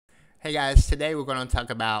Hey guys, today we're going to talk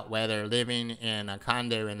about whether living in a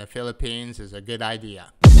condo in the Philippines is a good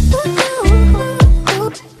idea.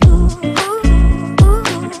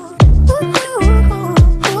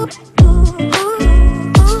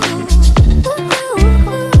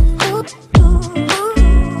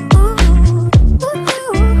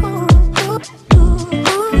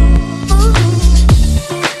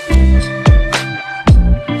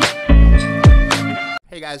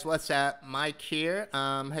 Hey guys, what's up? Mike here.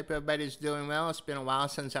 Hope everybody's doing well. It's been a while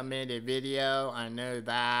since I made a video. I know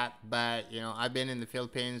that, but I've been in the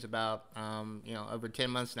Philippines about over 10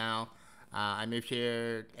 months now. I moved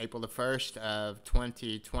here April the 1st of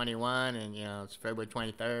 2021, and it's February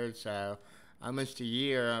 23rd, so almost a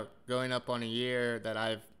year, going up on a year that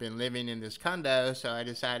I've been living in this condo. So I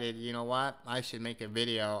decided, you know what, I should make a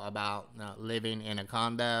video about living in a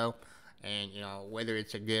condo, and whether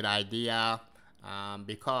it's a good idea.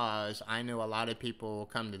 Because I know a lot of people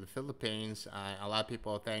come to the Philippines. A lot of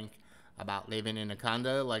people think about living in a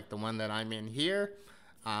condo like the one that I'm in here.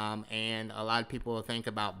 And a lot of people think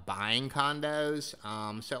about buying condos.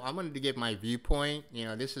 So I wanted to give my viewpoint.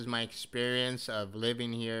 This is my experience of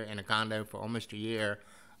living here in a condo for almost a year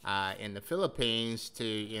in the Philippines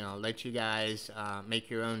to, let you guys make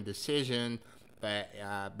your own decision, but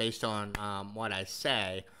based on what I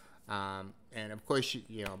say. And of course,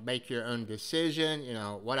 make your own decision.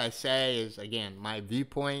 What I say is, again, my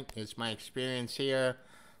viewpoint. It's my experience here,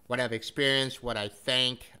 what I've experienced, what I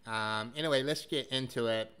think. Anyway, let's get into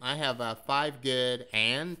it. I have 5 good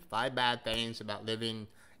and 5 bad things about living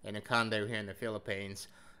in a condo here in the Philippines.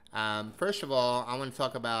 First of all, I want to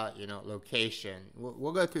talk about, location.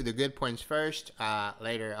 We'll go through the good points first.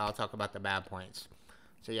 Later, I'll talk about the bad points.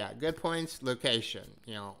 So yeah, good points, location.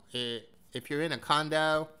 If you're in a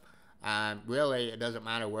condo, really, it doesn't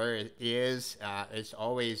matter where it is. It's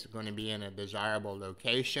always going to be in a desirable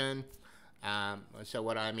location. So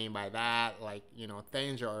what I mean by that, like,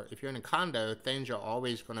 things are, if you're in a condo, things are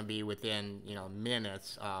always going to be within,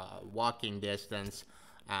 minutes, walking distance.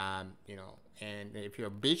 And if you're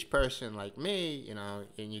a beach person like me,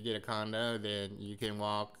 and you get a condo, then you can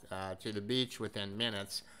walk to the beach within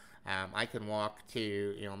minutes. I can walk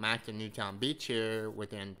to, Mactan Newtown Beach here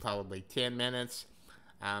within probably 10 minutes.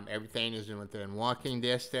 Everything is within walking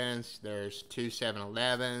distance. There's 2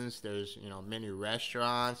 7-Elevens. There's, many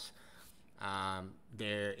restaurants.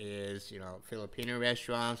 There is, Filipino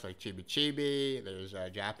restaurants like Chibi Chibi. There's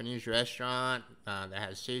a Japanese restaurant that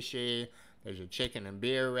has sushi. There's a chicken and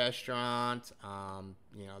beer restaurant.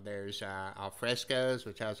 There's Alfrescos,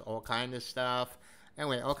 which has all kinds of stuff.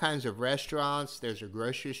 Anyway, all kinds of restaurants. There's a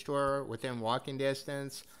grocery store within walking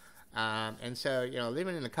distance. And so,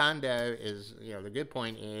 living in a condo is, the good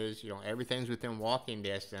point is, everything's within walking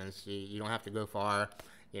distance. You don't have to go far.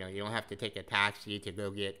 You don't have to take a taxi to go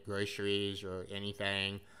get groceries or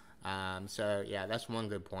anything. So, yeah, that's one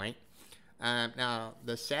good point. Now,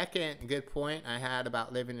 the second good point I had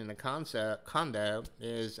about living in a condo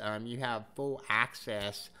is you have full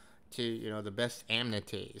access to, the best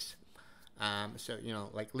amenities. So,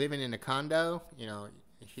 like living in a condo,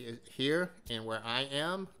 here and where I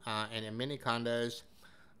am, and in many condos,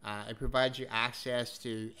 it provides you access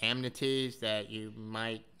to amenities that you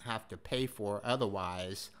might have to pay for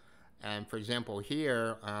otherwise. And for example,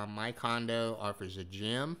 here, my condo offers a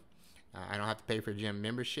gym. I don't have to pay for gym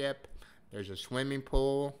membership. There's a swimming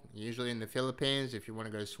pool. Usually in the Philippines, if you want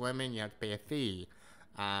to go swimming, you have to pay a fee.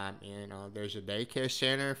 There's a daycare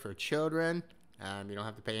center for children. You don't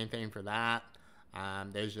have to pay anything for that.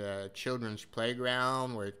 There's a children's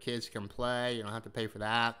playground where kids can play. You don't have to pay for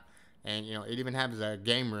that. And, it even has a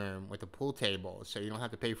game room with a pool table, so you don't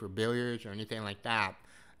have to pay for billiards or anything like that.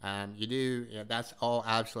 That's all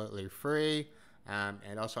absolutely free.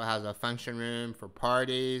 It also has a function room for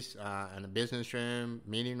parties, and a business room,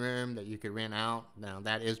 meeting room that you could rent out. Now,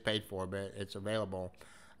 that is paid for, but it's available.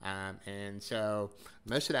 And so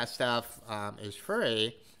most of that stuff is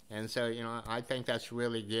free. And so, I think that's a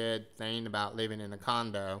really good thing about living in a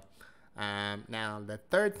condo. Now, the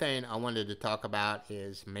third thing I wanted to talk about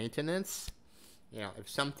is maintenance. If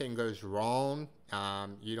something goes wrong,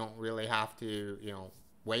 you don't really have to,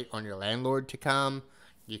 wait on your landlord to come.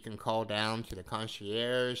 You can call down to the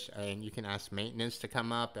concierge and you can ask maintenance to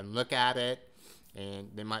come up and look at it. And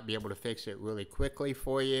they might be able to fix it really quickly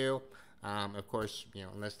for you. Of course,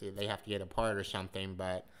 unless they have to get a part or something,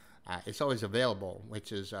 but it's always available,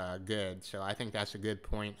 which is good. So I think that's a good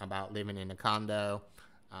point about living in a condo.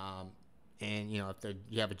 And if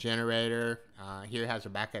you have a generator, here has a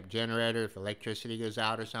backup generator if electricity goes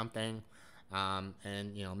out or something.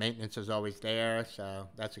 And maintenance is always there, so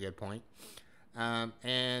that's a good point.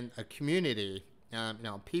 And a community.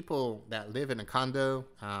 people that live in a condo,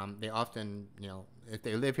 they often, if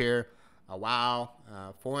they live here a while,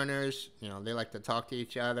 foreigners, they like to talk to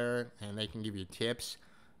each other, and they can give you tips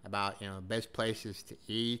about, best places to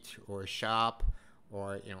eat or shop,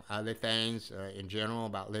 or, other things in general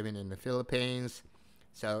about living in the Philippines.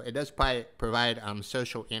 So it does provide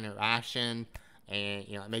social interaction, and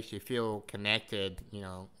it makes you feel connected,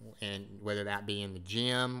 and whether that be in the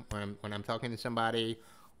gym when I'm talking to somebody,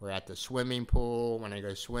 or at the swimming pool when I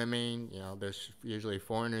go swimming. There's usually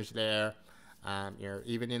foreigners there.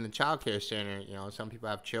 Even in the child care center, some people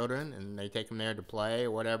have children and they take them there to play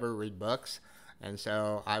or whatever, read books. And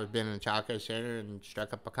so I've been in the child care center and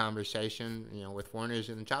struck up a conversation, with foreigners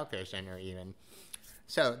in the child care center even.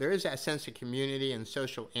 So there is that sense of community and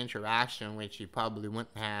social interaction, which you probably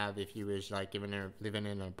wouldn't have if you was like living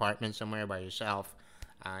in an apartment somewhere by yourself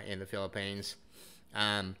in the Philippines.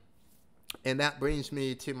 And that brings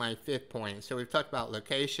me to my fifth point. So we've talked about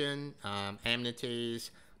location,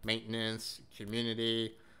 amenities, maintenance,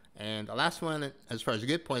 community, and the last one, as far as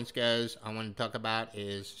good points goes, I want to talk about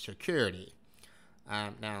is security.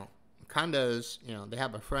 Now, condos, they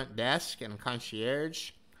have a front desk and a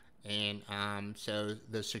concierge. And so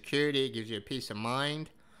the security gives you a peace of mind.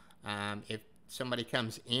 If somebody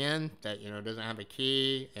comes in that doesn't have a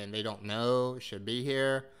key and they don't know should be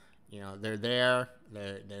here, they're there.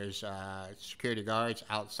 There's security guards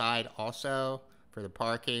outside also for the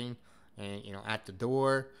parking, and at the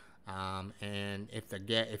door. And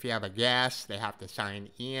if you have a guest, they have to sign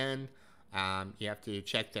in. You have to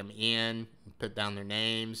check them in, put down their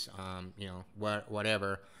names,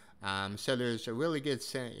 whatever. So there's a really good,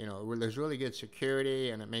 there's really good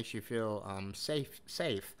security, and it makes you feel safe.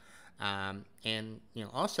 And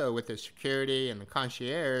also with the security and the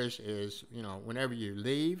concierge is, whenever you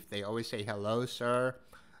leave, they always say hello, sir.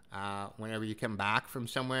 Whenever you come back from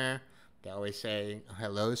somewhere, they always say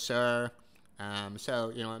hello, sir.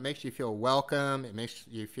 So it makes you feel welcome. It makes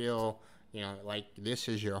you feel like this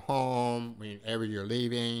is your home whenever you're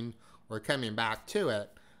leaving or coming back to it.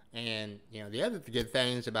 And the other good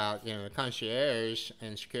things about the concierge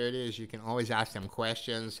and security is you can always ask them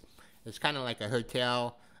questions. It's kind of like a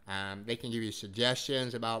hotel. They can give you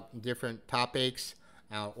suggestions about different topics,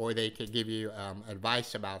 or they could give you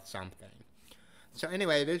advice about something. So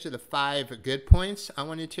anyway, those are the 5 good points I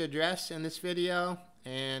wanted to address in this video.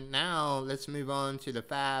 And now let's move on to the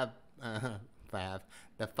 5 bad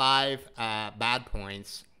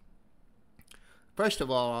points. First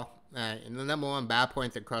of all, the number one bad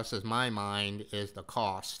point that crosses my mind is the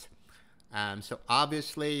cost. So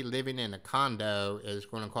obviously living in a condo is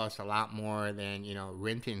going to cost a lot more than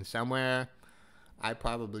renting somewhere. I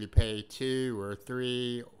probably pay 2 or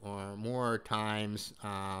 3 or more times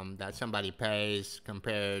that somebody pays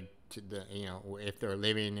compared to the if they're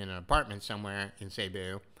living in an apartment somewhere in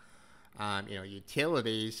Cebu.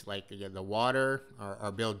 Utilities like the water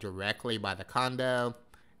are billed directly by the condo.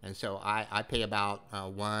 And so I pay about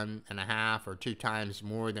 1.5 or 2 times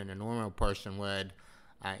more than a normal person would,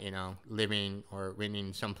 living or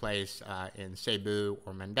renting someplace in Cebu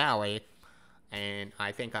or Mandaue. And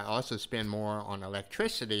I think I also spend more on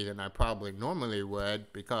electricity than I probably normally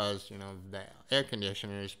would because, the air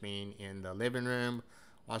conditioners being in the living room,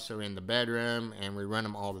 also in the bedroom, and we run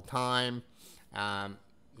them all the time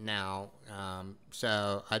now.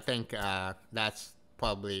 So I think that's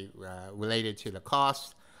probably related to the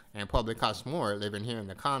cost. And probably costs more living here in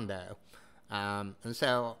the condo. And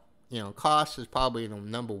so, cost is probably the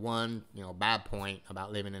number one, bad point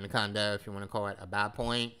about living in a condo. If you want to call it a bad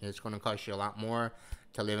point, it's going to cost you a lot more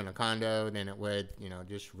to live in a condo than it would,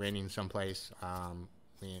 just renting someplace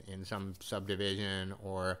in some subdivision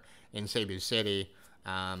or in Cebu City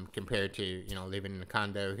compared to, living in a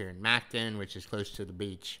condo here in Mactan, which is close to the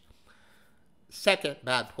beach. Second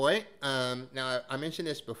bad point, now I mentioned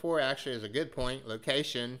this before actually as a good point,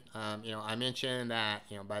 location. I mentioned that,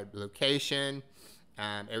 by location,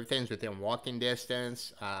 everything's within walking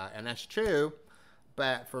distance, and that's true.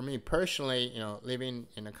 But for me personally, living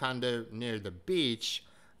in a condo near the beach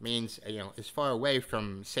means, it's far away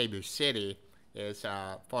from Cebu City. It's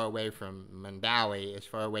far away from Mandaue. It's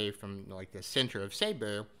far away from like the center of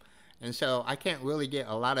Cebu. And so I can't really get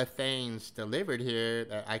a lot of things delivered here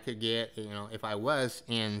that I could get, if I was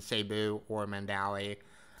in Cebu or Mandaue,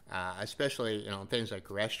 especially, things like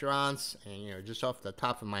restaurants. And, just off the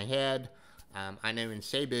top of my head, I know in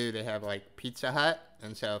Cebu they have like Pizza Hut.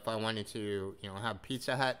 And so if I wanted to, have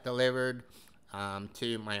Pizza Hut delivered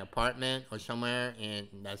to my apartment or somewhere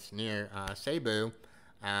that's near Cebu,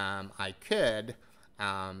 I could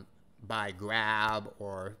by Grab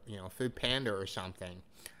or, Food Panda or something.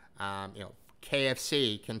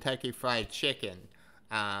 KFC, Kentucky Fried Chicken.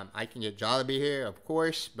 I can get Jollibee here, of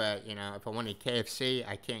course, but you know, if I wanted KFC,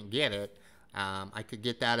 I can't get it. I could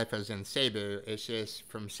get that if I was in Cebu. It's just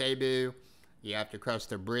from Cebu, you have to cross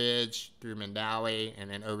the bridge through Mandawi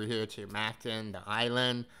and then over here to Mactan, the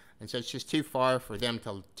island. And so it's just too far for them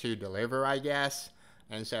to deliver, I guess.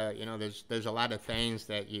 And so, you know, there's a lot of things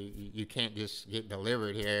that you can't just get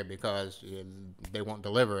delivered here because they won't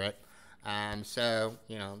deliver it. So,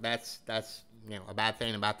 you know, that's you know, a bad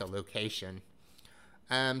thing about the location.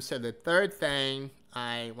 So the third thing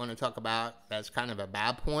I want to talk about that's kind of a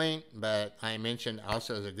bad point, but I mentioned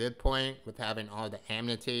also as a good point with having all the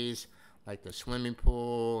amenities like the swimming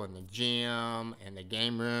pool and the gym and the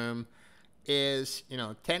game room is, you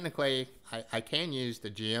know, technically I can use the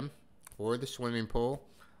gym or the swimming pool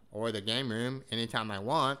or the game room anytime I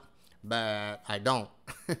want, but I don't.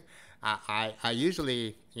 I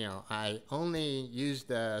usually, you know, I only use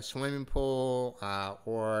the swimming pool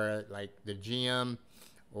or like the gym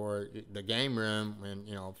or the game room when,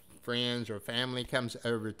 you know, friends or family comes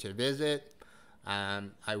over to visit.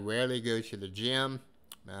 I rarely go to the gym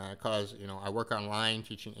because, you know, I work online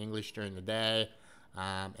teaching English during the day,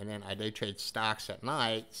 and then I day trade stocks at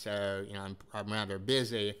night, so, you know, I'm rather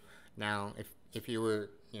busy. Now, if you were,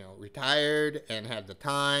 you know, retired and had the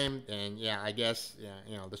time, then yeah, I guess, yeah,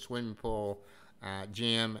 you know, the swimming pool,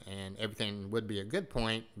 gym, and everything would be a good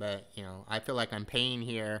point. But you know, I feel like I'm paying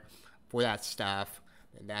here for that stuff.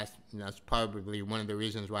 That's probably one of the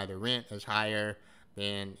reasons why the rent is higher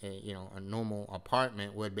than you know, a normal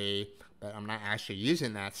apartment would be. But I'm not actually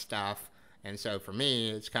using that stuff, and so for me,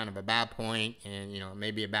 it's kind of a bad point, and you know,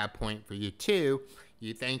 maybe a bad point for you too.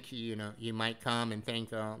 You think, you know, you might come and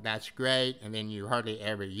think, oh, that's great, and then you hardly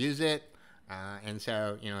ever use it, and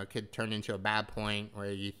so, you know, it could turn into a bad point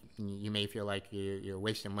where you may feel like you're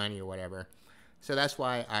wasting money or whatever. So that's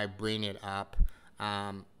why I bring it up.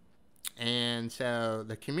 And so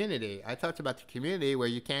the community, I talked about the community where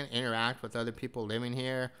you can interact with other people living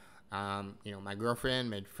here. You know, my girlfriend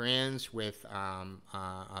made friends with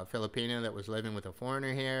a Filipino that was living with a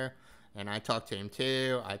foreigner here, and I talked to him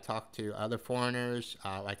too. I talked to other foreigners,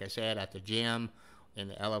 like I said, at the gym, in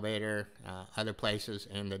the elevator, other places,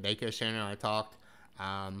 in the daycare center I talked.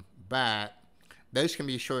 But those can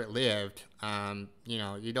be short-lived. You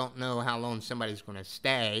know, you don't know how long somebody's going to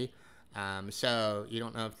stay. So you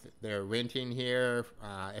don't know if they're renting here,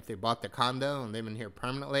 if they bought the condo and living here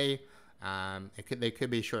permanently. They could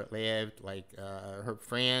be short-lived. Like her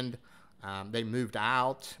friend, they moved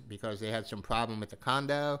out because they had some problem with the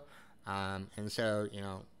condo. And so, you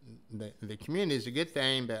know, the community is a good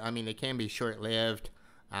thing, but I mean, they can be short-lived.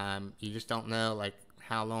 You just don't know like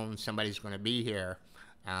how long somebody's going to be here.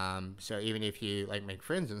 So even if you like make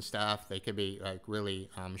friends and stuff, they could be like really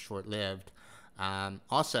short-lived.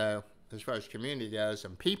 Also, as far as community goes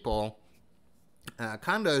and people,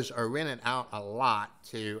 condos are rented out a lot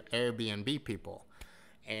to Airbnb people.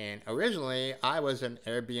 And originally, I was an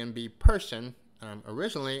Airbnb person.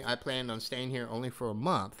 Originally, I planned on staying here only for a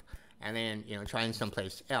month and then, you know, trying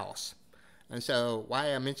someplace else. And so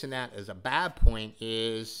why I mention that as a bad point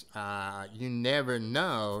is you never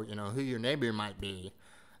know, you know, who your neighbor might be.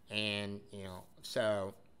 And, you know,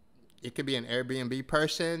 so it could be an Airbnb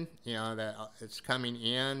person, you know, that it's coming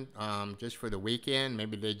in just for the weekend.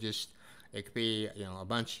 Maybe it could be, you know, a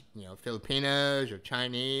bunch, you know, Filipinos or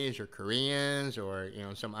Chinese or Koreans or, you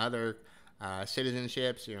know, some other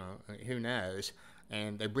citizenships, you know, who knows.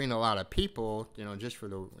 And they bring a lot of people, you know, just for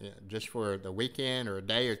the weekend or a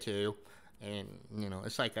day or two. And, you know,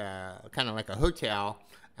 it's like kind of like a hotel.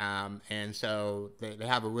 And so they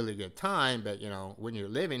have a really good time. But, you know, when you're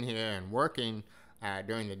living here and working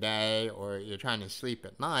during the day, or you're trying to sleep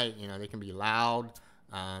at night, you know, they can be loud.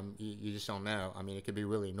 You just don't know. I mean, it could be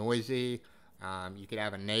really noisy. You could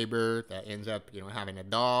have a neighbor that ends up, you know, having a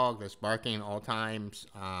dog that's barking all times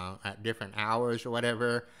at different hours or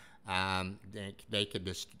whatever. They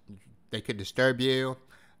could disturb you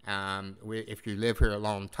if you live here a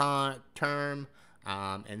long term.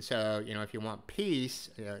 And so, you know, if you want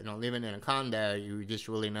peace, you know, living in a condo, you just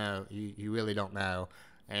really know, you really don't know.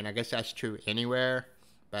 And I guess that's true anywhere,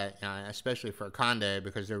 but especially for a condo,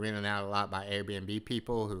 because they're rented out a lot by Airbnb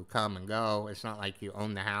people who come and go. It's not like you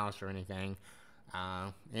own the house or anything.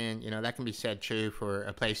 And, you know, that can be said true for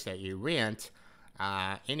a place that you rent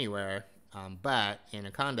anywhere. But in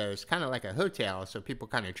a condo, it's kind of like a hotel, so people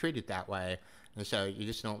kind of treat it that way. And so you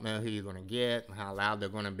just don't know who you're going to get, and how loud they're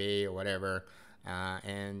going to be, or whatever.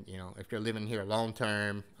 And, you know, if you're living here long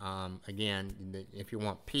term, again, if you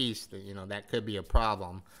want peace, you know, that could be a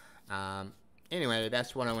problem. Anyway,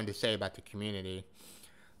 that's what I wanted to say about the community.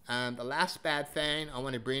 The last bad thing I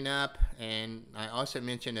want to bring up, and I also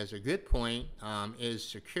mentioned as a good point, is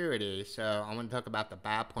security. So I want to talk about the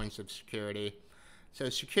bad points of security. So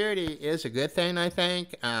security is a good thing, I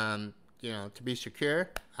think. To be secure,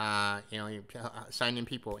 you're signing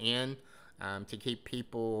people in to keep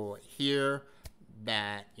people here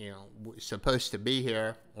that supposed to be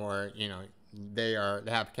here, or they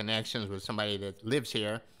have connections with somebody that lives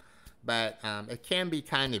here. But it can be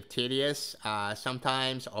kind of tedious.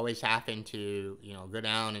 Sometimes always having to go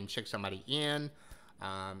down and check somebody in.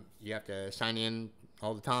 You have to sign in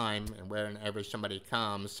all the time and whenever somebody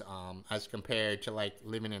comes, as compared to like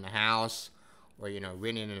living in a house or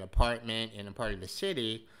renting an apartment in a part of the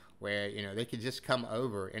city where they could just come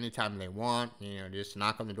over anytime they want. Just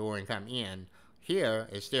knock on the door and come in. Here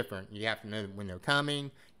it's different. You have to know when they're coming.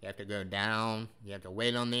 You have to go down. You have to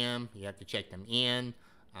wait on them. You have to check them in.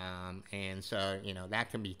 And so that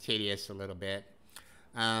can be tedious a little bit.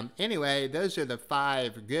 Anyway, those are the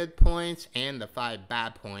 5 good points and the 5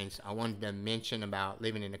 bad points I wanted to mention about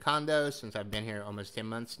living in a condo, since I've been here almost 10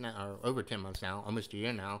 months now, or over 10 months now, almost a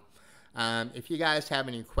year now. If you guys have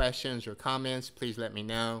any questions or comments, please let me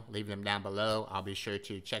know. Leave them down below. I'll be sure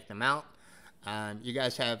to check them out. You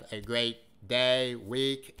guys have a great day,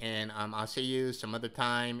 week, and I'll see you some other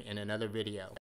time in another video.